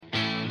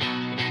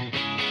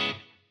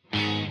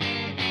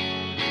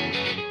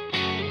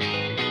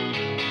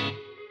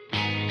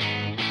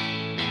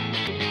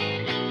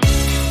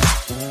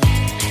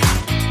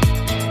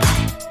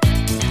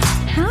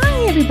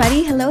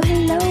everybody. Hello.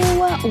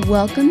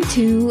 Welcome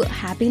to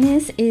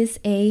Happiness is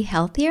a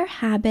Healthier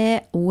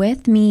Habit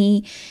with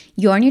me,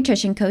 your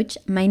nutrition coach.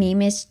 My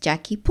name is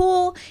Jackie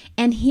Poole,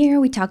 and here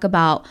we talk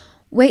about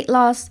weight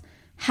loss,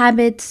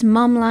 habits,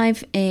 mom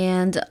life,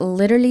 and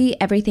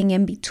literally everything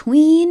in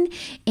between.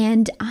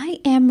 And I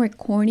am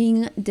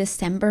recording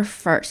December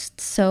 1st.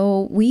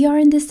 So we are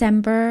in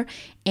December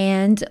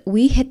and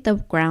we hit the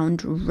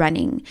ground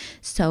running.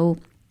 So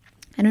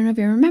I don't know if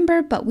you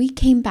remember, but we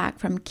came back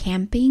from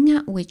camping,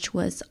 which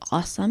was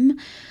awesome.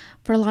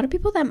 For a lot of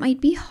people, that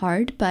might be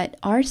hard, but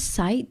our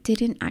site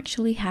didn't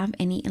actually have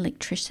any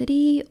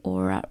electricity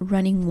or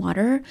running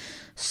water.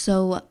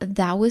 So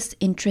that was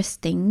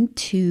interesting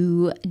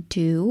to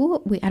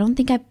do. I don't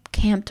think I've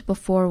camped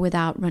before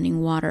without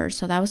running water.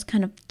 So that was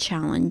kind of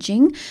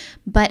challenging.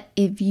 But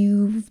if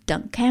you've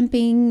done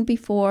camping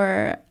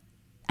before,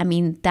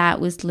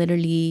 that was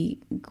literally,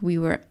 we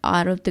were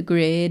out of the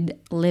grid,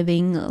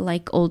 living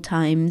like old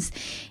times.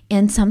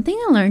 And something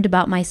I learned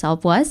about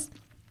myself was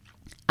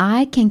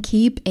I can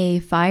keep a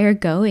fire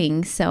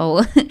going.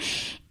 So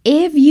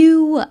if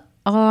you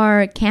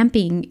are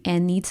camping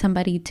and need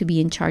somebody to be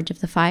in charge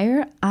of the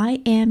fire,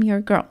 I am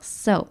your girl.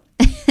 So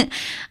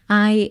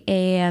I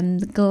am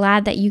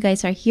glad that you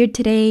guys are here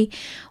today.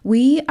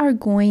 We are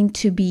going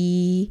to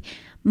be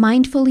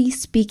mindfully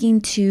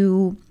speaking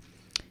to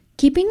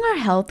keeping our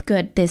health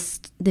good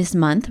this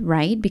month,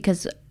 right?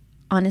 Because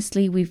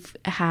honestly, we've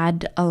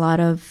had a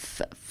lot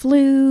of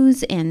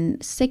flus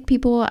and sick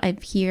people. I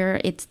hear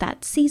it's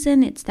that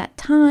season, it's that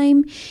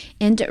time,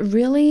 and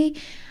really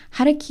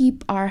how to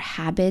keep our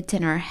habits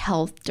and our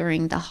health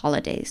during the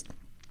holidays.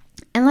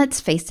 And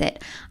let's face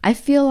it, I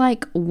feel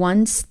like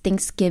once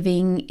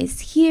Thanksgiving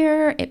is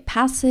here, it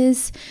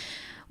passes.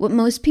 What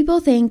most people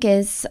think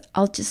is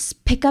I'll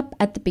just pick up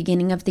at the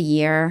beginning of the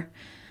year.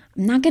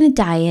 I'm not going to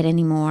diet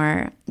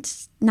anymore.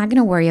 It's not going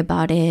to worry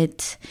about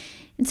it.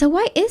 And so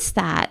why is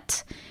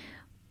that?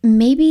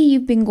 Maybe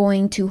you've been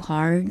going too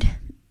hard.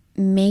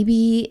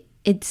 Maybe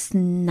it's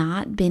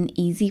not been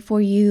easy for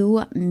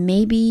you.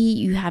 Maybe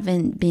you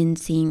haven't been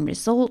seeing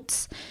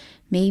results.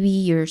 Maybe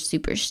you're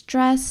super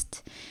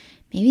stressed.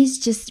 Maybe it's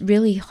just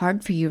really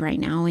hard for you right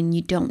now and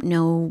you don't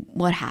know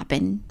what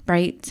happened,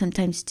 right?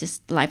 Sometimes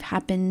just life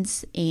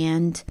happens,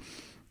 and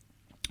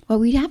what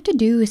we have to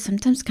do is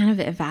sometimes kind of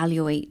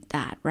evaluate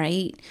that,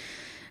 right?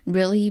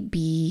 Really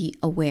be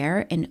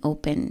aware and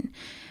open.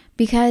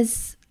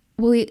 Because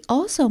what we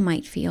also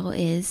might feel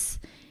is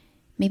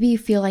maybe you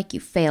feel like you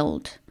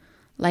failed,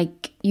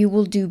 like you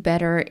will do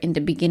better in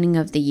the beginning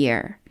of the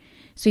year.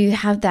 So you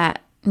have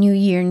that new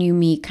year, new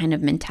me kind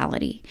of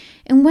mentality.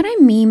 And what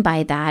I mean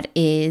by that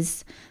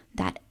is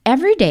that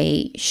every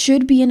day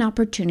should be an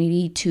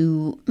opportunity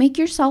to make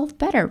yourself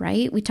better,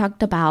 right? We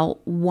talked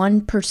about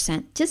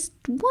 1%, just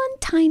one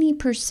tiny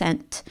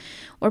percent,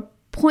 or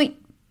point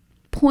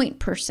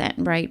percent,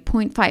 right?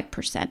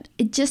 0.5%.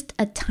 It's just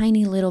a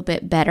tiny little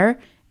bit better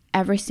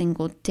every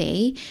single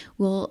day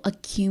will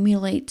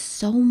accumulate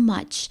so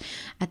much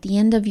at the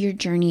end of your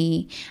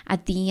journey,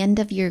 at the end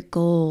of your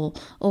goal,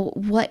 or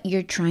what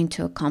you're trying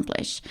to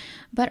accomplish.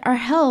 But our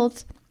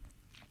health,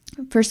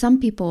 for some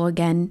people,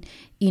 again,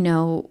 we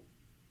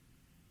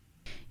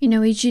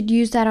should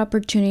use that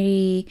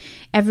opportunity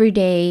every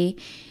day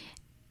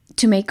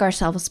to make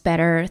ourselves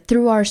better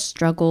through our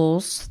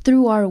struggles,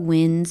 through our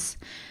wins,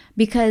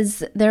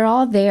 because they're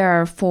all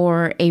there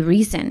for a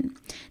reason.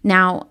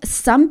 Now,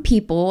 some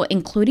people,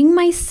 including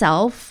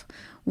myself,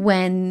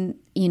 when,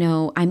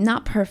 I'm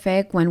not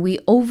perfect, when we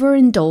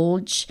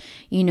overindulge,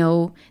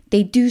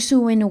 they do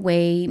so in a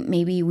way,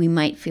 maybe we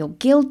might feel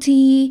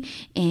guilty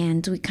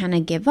and we kind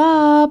of give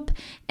up,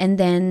 and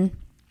then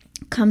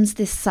comes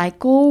this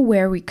cycle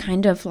where we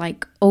kind of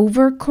like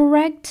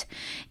overcorrect,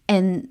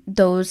 and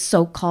those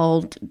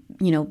so-called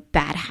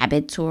bad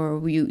habits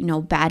or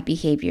bad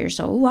behaviors.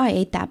 So I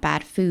ate that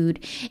bad food,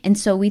 and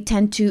so we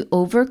tend to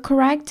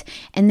overcorrect,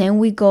 and then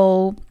we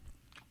go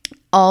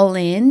all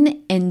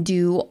in and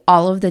do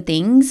all of the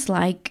things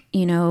like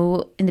in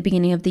the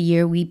beginning of the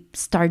year we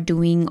start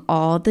doing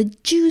all the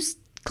juice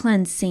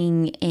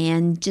cleansing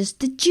and just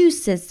the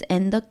juices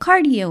and the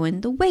cardio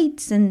and the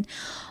weights and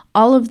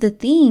all of the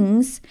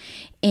things,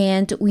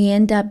 and we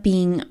end up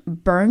being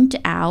burnt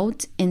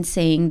out and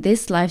saying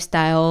this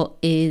lifestyle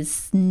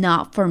is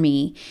not for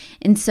me.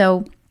 And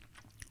so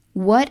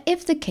what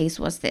if the case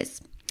was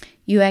this?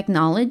 You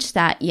acknowledge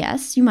that,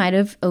 yes, you might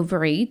have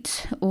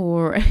overate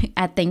or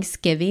at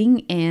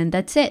Thanksgiving, and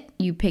that's it.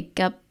 You pick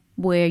up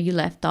where you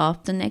left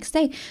off the next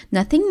day.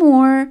 Nothing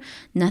more,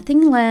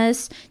 nothing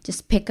less,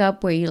 just pick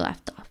up where you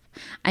left off.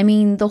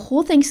 The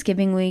whole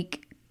Thanksgiving week,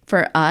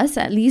 for us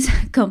at least,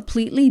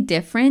 completely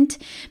different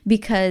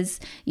because,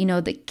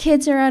 the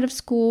kids are out of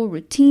school,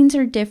 routines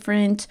are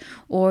different,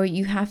 or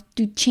you have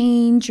to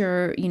change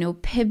or,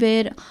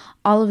 pivot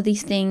all of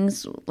these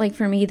things. Like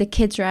for me, the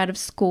kids are out of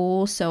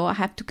school, so I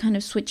have to kind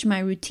of switch my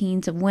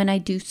routines of when I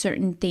do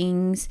certain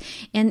things.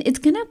 And it's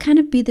going to kind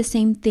of be the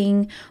same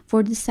thing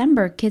for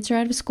December. Kids are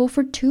out of school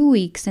for 2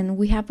 weeks, and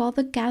we have all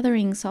the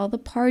gatherings, all the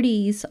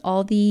parties,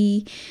 all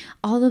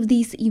of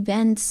these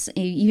events.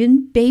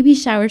 Even baby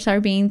showers are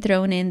being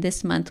thrown in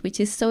this month, which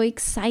is so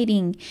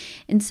exciting.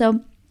 And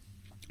so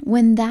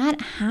when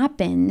that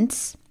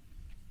happens,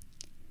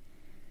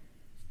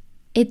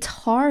 it's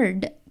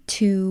hard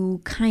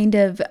to kind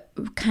of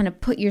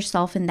put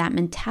yourself in that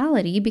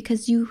mentality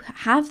because you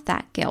have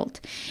that guilt.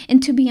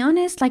 And to be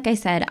honest, like I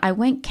said, I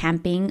went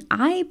camping.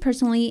 I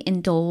personally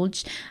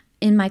indulged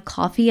in my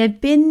coffee.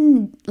 I've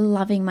been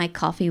loving my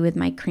coffee with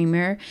my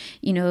creamer.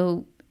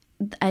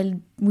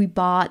 We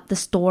bought the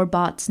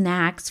store-bought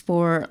snacks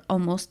for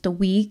almost a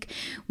week.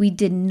 We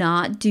did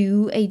not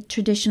do a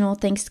traditional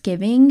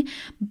Thanksgiving,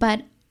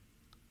 but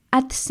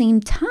at the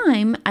same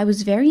time, I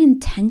was very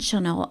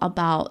intentional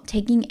about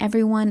taking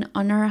everyone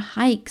on our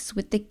hikes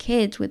with the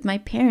kids, with my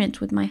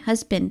parents, with my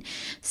husband,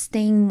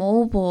 staying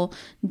mobile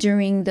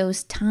during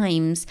those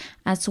times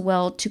as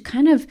well to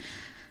kind of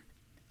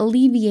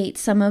alleviate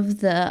some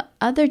of the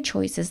other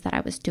choices that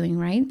I was doing,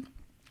 right?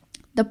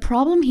 The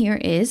problem here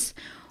is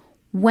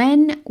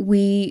when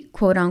we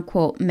quote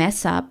unquote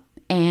mess up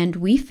and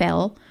we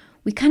fail,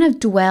 we kind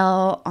of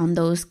dwell on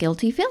those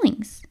guilty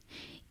feelings.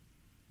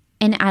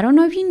 And I don't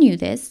know if you knew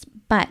this,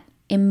 but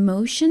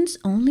emotions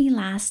only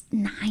last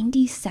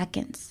 90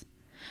 seconds.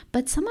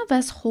 But some of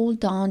us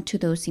hold on to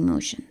those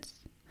emotions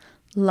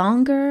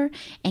longer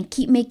and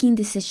keep making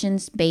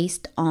decisions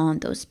based on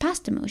those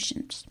past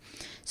emotions.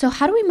 So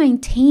how do we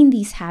maintain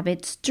these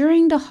habits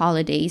during the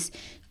holidays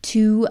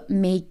to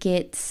make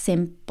it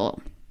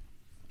simple?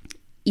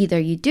 Either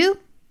you do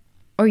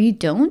or you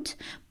don't,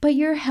 but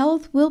your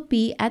health will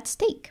be at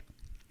stake.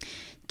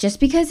 Just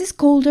because it's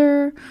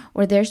colder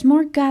or there's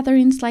more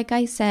gatherings, like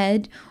I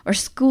said, or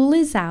school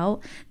is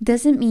out,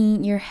 doesn't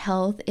mean your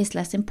health is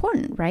less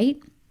important, right?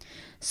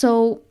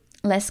 So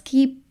let's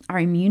keep our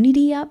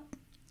immunity up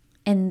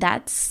and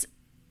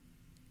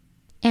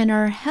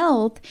our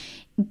health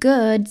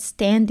good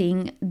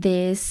standing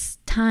this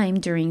time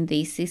during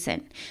the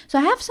season. So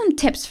I have some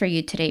tips for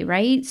you today,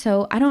 right?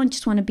 So I don't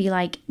just want to be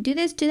like, do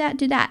this, do that,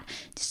 do that.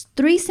 Just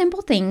 3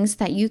 simple things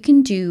that you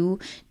can do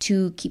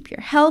to keep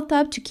your health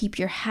up, to keep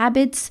your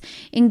habits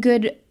in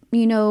good,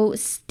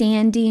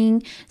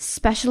 standing,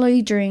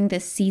 especially during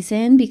this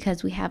season,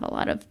 because we have a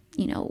lot of,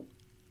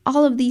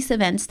 all of these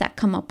events that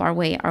come up our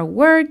way, our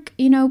work,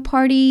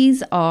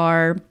 parties,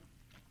 our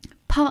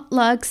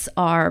potlucks,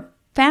 our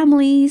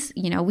families,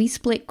 we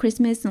split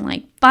Christmas in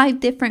like 5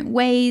 different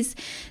ways.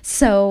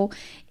 So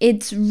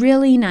it's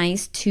really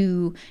nice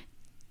to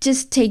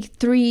just take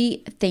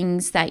 3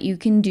 things that you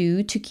can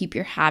do to keep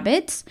your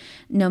habits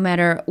no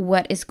matter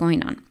what is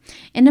going on.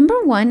 And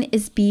number 1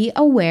 is be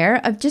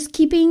aware of just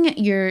keeping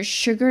your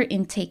sugar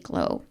intake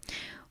low.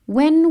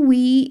 When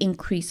we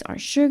increase our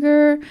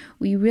sugar,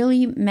 we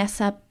really mess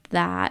up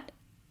that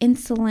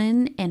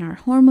insulin and our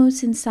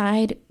hormones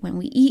inside. When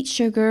we eat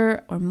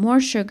sugar or more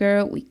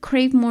sugar, we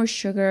crave more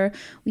sugar,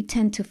 we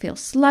tend to feel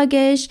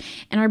sluggish,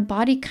 and our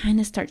body kind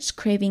of starts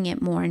craving it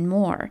more and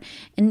more.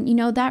 And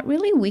that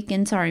really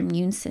weakens our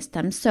immune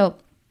system. So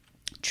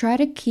try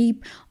to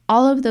keep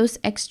all of those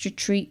extra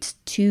treats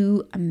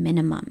to a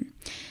minimum.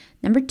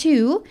 Number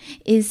 2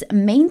 is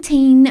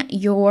maintain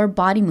your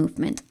body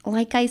movement.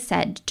 Like I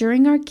said,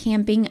 during our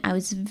camping, I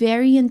was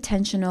very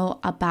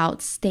intentional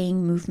about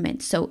staying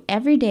movement. So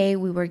every day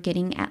we were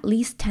getting at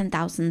least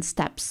 10,000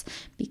 steps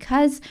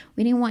because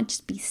we didn't want to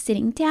just be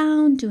sitting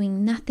down,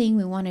 doing nothing.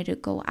 We wanted to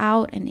go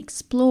out and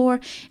explore.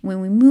 And when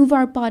we move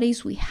our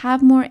bodies, we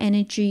have more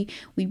energy,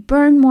 we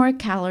burn more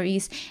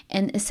calories,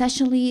 and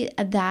essentially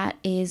that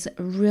is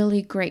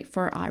really great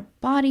for our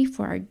body,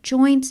 for our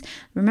joints.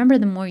 Remember,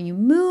 the more you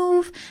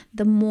move,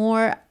 the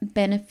more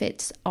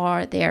benefits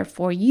are there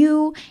for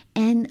you.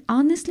 And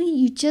honestly,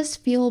 you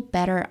just feel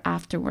better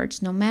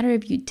afterwards. No matter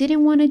if you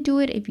didn't want to do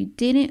it, if you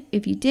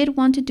did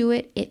want to do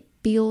it, it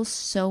feels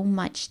so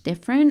much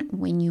different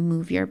when you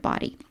move your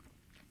body.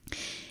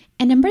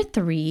 And number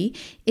 3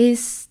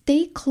 is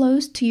stay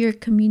close to your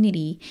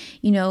community,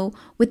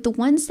 with the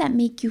ones that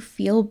make you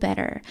feel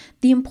better.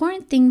 The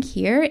important thing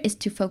here is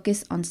to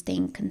focus on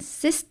staying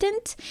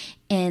consistent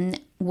in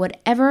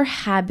whatever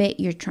habit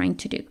you're trying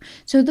to do.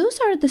 So those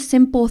are the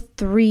simple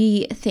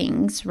 3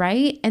 things,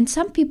 right? And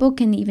some people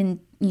can even,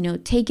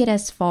 take it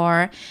as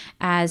far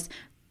as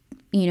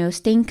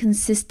staying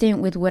consistent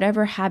with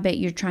whatever habit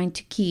you're trying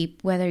to keep,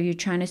 whether you're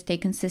trying to stay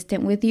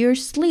consistent with your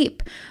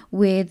sleep,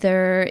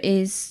 whether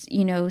is,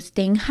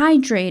 staying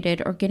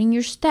hydrated or getting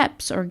your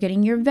steps or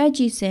getting your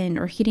veggies in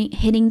or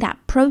hitting that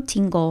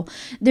protein goal.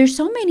 There's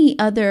so many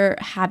other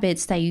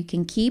habits that you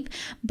can keep,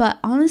 but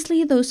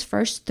honestly, those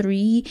first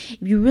 3, if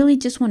you really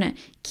just want to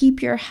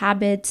keep your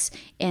habits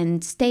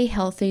and stay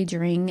healthy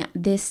during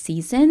this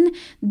season,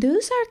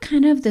 those are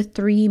kind of the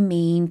 3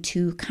 main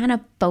to kind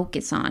of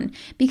focus on,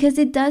 because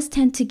it does tend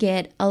tend to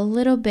get a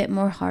little bit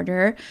more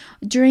harder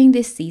during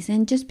this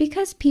season just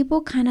because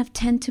people kind of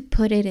tend to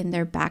put it in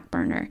their back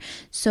burner.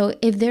 So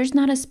if there's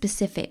not a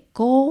specific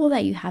goal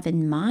that you have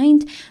in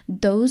mind,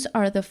 those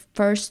are the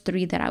first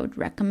 3 that I would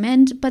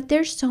recommend. But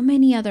there's so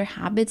many other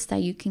habits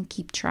that you can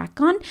keep track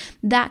on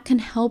that can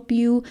help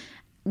you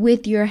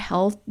with your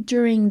health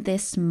during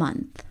this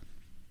month.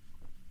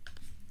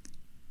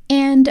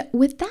 And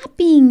with that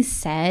being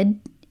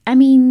said, I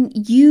mean,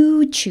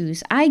 you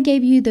choose. I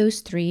gave you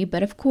those 3,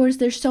 but of course,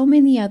 there's so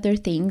many other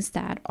things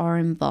that are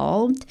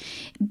involved.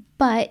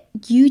 But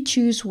you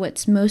choose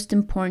what's most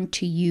important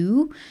to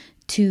you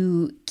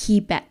to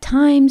keep at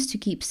times, to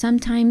keep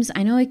sometimes.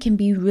 I know it can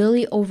be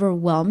really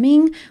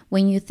overwhelming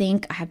when you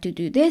think, I have to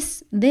do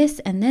this,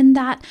 and then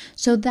that.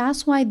 So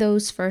that's why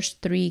those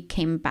first 3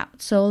 came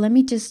about. So let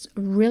me just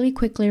really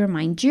quickly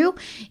remind you,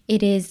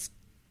 it is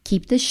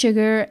keep the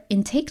sugar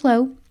intake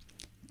low,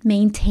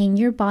 maintain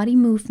your body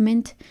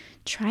movement,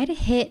 try to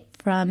hit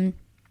from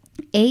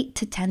 8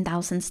 to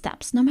 10,000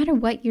 steps, no matter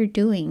what you're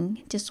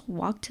doing. Just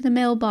walk to the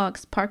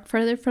mailbox, park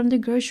further from the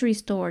grocery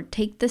store,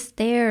 take the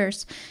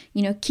stairs,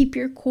 keep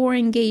your core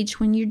engaged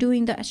when you're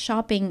doing the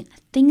shopping,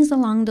 things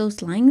along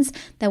those lines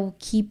that will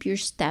keep your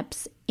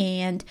steps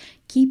and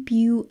keep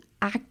you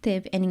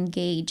active and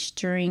engaged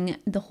during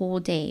the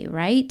whole day,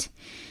 right?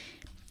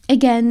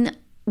 Again,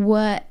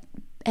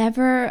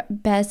 whatever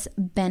best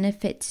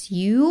benefits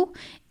you.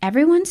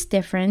 Everyone's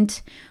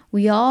different.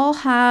 We all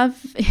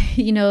have,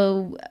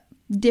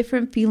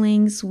 different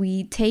feelings.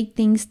 We take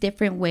things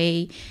different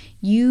way.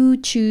 You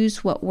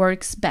choose what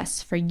works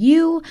best for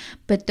you,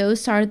 but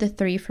those are the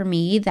 3 for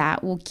me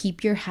that will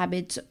keep your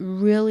habits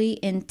really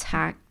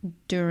intact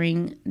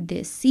during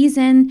this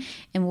season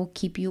and will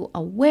keep you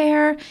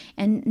aware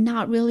and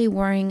not really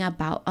worrying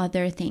about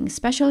other things,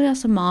 especially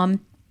as a mom.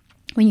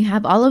 When you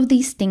have all of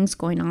these things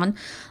going on,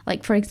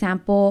 like for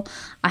example,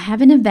 I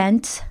have an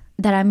event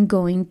that I'm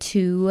going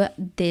to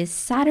this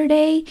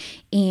Saturday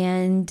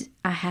and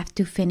I have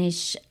to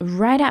finish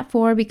right at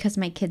 4 because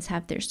my kids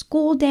have their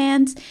school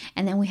dance,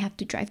 and then we have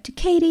to drive to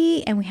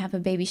Katy and we have a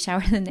baby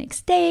shower the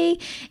next day,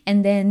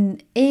 and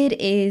then it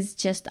is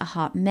just a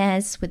hot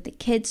mess with the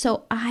kids.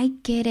 So I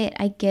get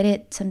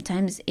it.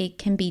 Sometimes it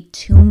can be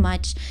too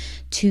much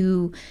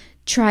to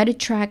try to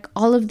track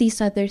all of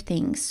these other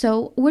things.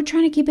 So we're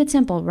trying to keep it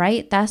simple,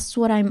 right? That's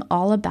what I'm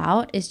all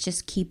about, is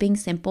just keeping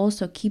simple.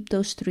 So keep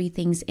those 3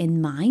 things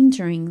in mind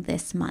during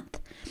this month.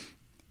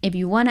 If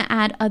you want to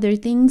add other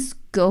things,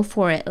 go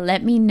for it.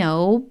 Let me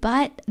know.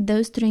 But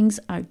those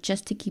things are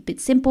just to keep it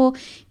simple,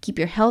 keep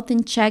your health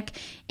in check,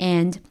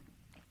 and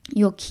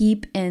you'll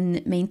keep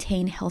and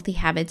maintain healthy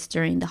habits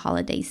during the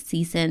holiday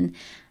season.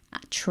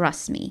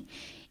 Trust me.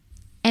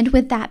 And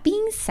with that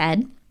being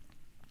said,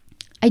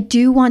 I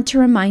do want to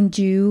remind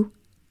you,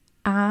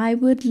 I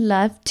would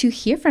love to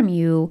hear from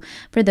you.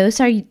 For those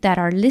that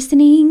are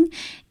listening,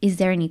 is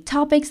there any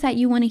topics that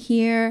you want to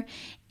hear?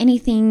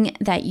 Anything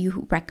that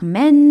you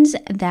recommend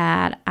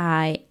that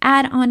I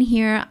add on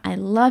here? I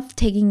love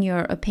taking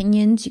your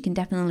opinions. You can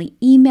definitely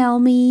email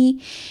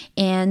me.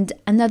 And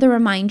another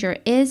reminder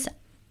is,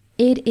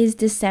 it is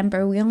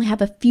December. We only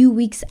have a few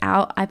weeks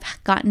out. I've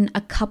gotten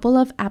a couple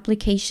of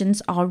applications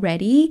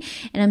already,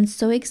 and I'm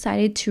so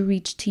excited to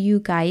reach to you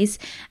guys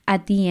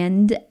at the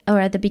end or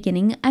at the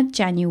beginning of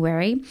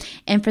January.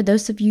 And for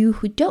those of you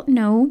who don't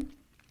know,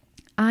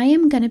 I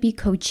am going to be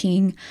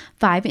coaching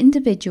 5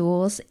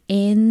 individuals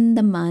in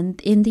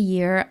the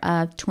year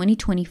of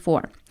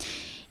 2024.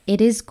 It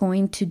is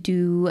going to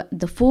do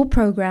the full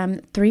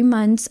program, 3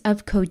 months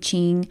of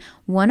coaching,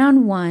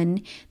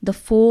 one-on-one, the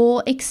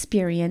full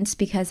experience,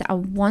 because I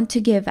want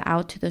to give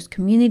out to those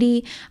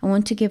community. I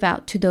want to give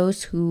out to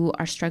those who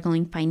are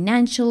struggling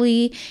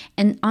financially.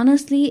 And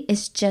honestly,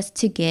 it's just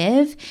to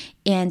give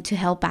and to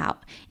help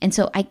out. And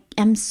so I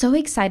am so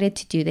excited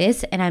to do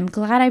this, and I'm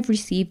glad I've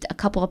received a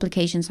couple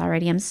applications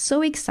already. I'm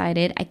so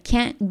excited. I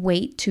can't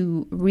wait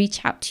to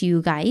reach out to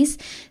you guys.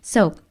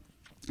 So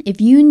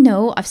if you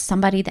know of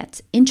somebody that's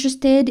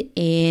interested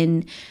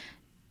in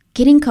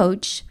getting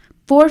coached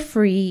for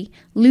free,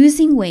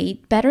 losing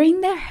weight, bettering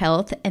their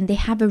health, and they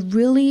have a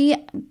really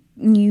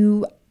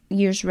New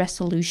Year's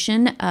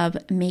resolution of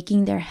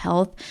making their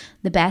health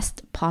the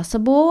best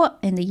possible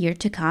in the year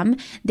to come,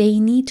 they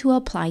need to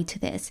apply to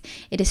this.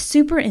 It is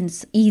super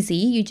easy.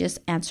 You just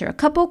answer a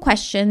couple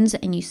questions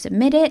and you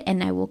submit it,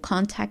 and I will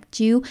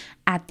contact you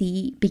at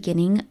the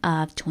beginning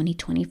of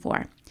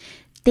 2024.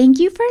 Thank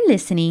you for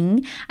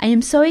listening. I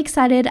am so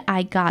excited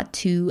I got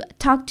to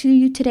talk to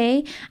you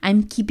today.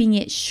 I'm keeping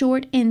it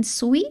short and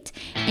sweet,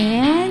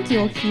 and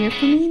you'll hear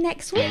from me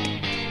next week.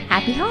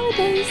 Happy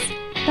holidays.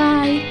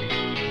 Bye.